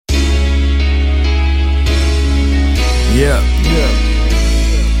Yeah.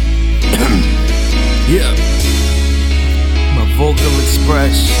 Yeah. My vocal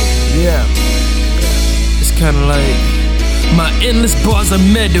expression. Yeah. It's kinda like my endless bars are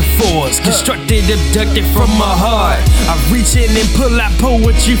metaphors, constructed, abducted from my heart. I reach in and pull out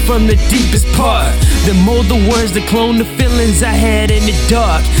poetry from the deepest part, then mold the words to clone the feelings I had in the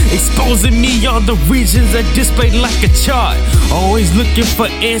dark, exposing me all the regions I displayed like a chart. Always looking for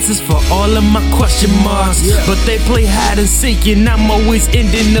answers for all of my question marks, but they play hide and seek and I'm always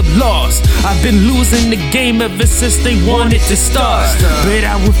ending up lost. I've been losing the game ever since they wanted to start, but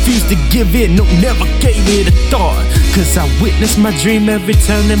I refuse to give in, no, never gave it a thought. Cause I witness my dream every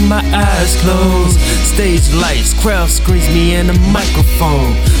time that my eyes close. Stage lights, crowd screams me in a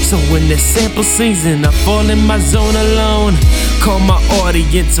microphone. So when the sample sings and I fall in my zone alone, call my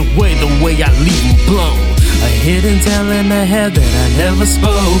audience away the way I leave them blown. A hidden talent I had that I never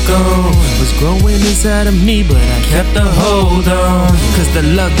spoke on was growing inside of me, but I kept a hold on. Cause the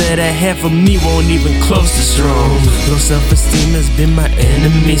love that I had for me won't even close to strong. Low self-esteem has been my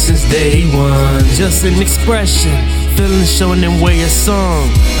enemy since day one. Just an expression, feelings shown in way of song.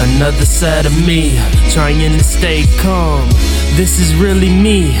 Another side of me, trying to stay calm. This is really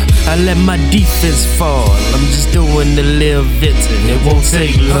me, I let my defense fall. I'm just doing the live it and it won't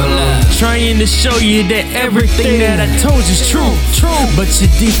take long. Trying to show you that everything that I told you's true. But your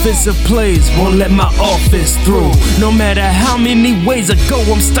defensive plays won't let my offense through. No matter how many ways I go,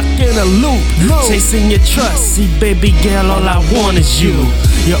 I'm stuck in a loop. Chasing your trust, see baby girl, all I want is you.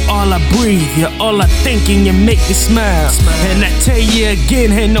 You're all I breathe, you're all I think, and you make me smile. And I tell you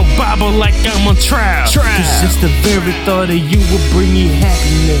again, ain't no Bible like I'm on trial. Cause just the very thought of you will bring me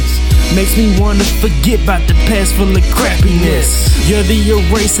happiness. Makes me wanna forget about the past full of crappiness. You're the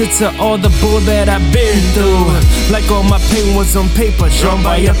eraser to all the bull that I've been through. Like all my pain was on paper, drawn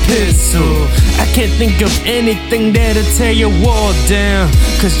by a pencil. I can't think of anything that'll tear your wall down.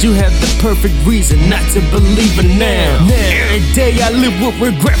 Cause you have the perfect reason not to believe it now. Every day I live with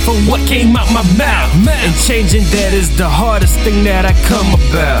regret for what came out my mouth. And changing that is the hardest thing that I come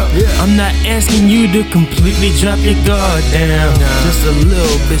about. I'm not asking you to completely drop your guard down, just a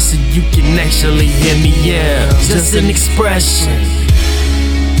little bit so you can actually hear me out. Just an expression.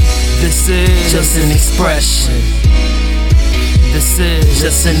 This is just an expression. This is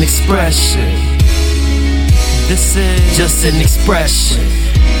just an expression. This is just an expression.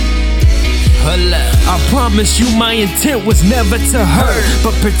 I promise you my intent was never to hurt,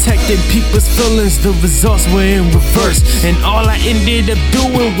 but protecting people's feelings, the results were in reverse. And all I ended up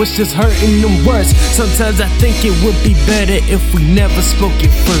doing was just hurting them worse. Sometimes I think it would be better if we never spoke it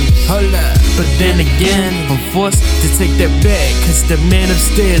first. But then again, I'm forced to take that back, cause the man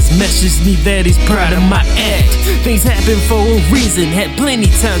upstairs messaged me that he's proud of my act. Things happen for a reason, had plenty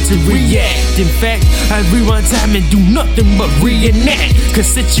time to react. In fact, I rewind time and do nothing but reenact. Cause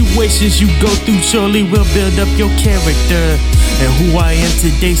situations you go through surely will build up your character. And who I am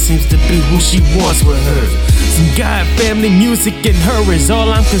today seems to be who she once with her. Some God, family, music, and her is all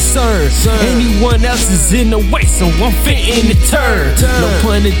I'm concerned. Anyone else is in the way, so I'm fitting the turn. No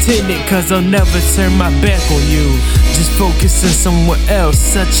pun intended, cause I'll never turn my back on you. Just focusing somewhere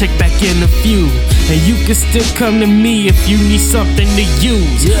else, I'll check back in a few. And you can still come to me if you need something to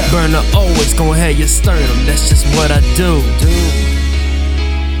use. Burna always gon' have your sternum, that's just what I do.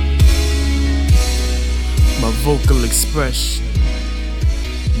 My vocal expression.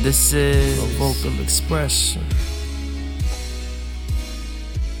 This is my vocal expression.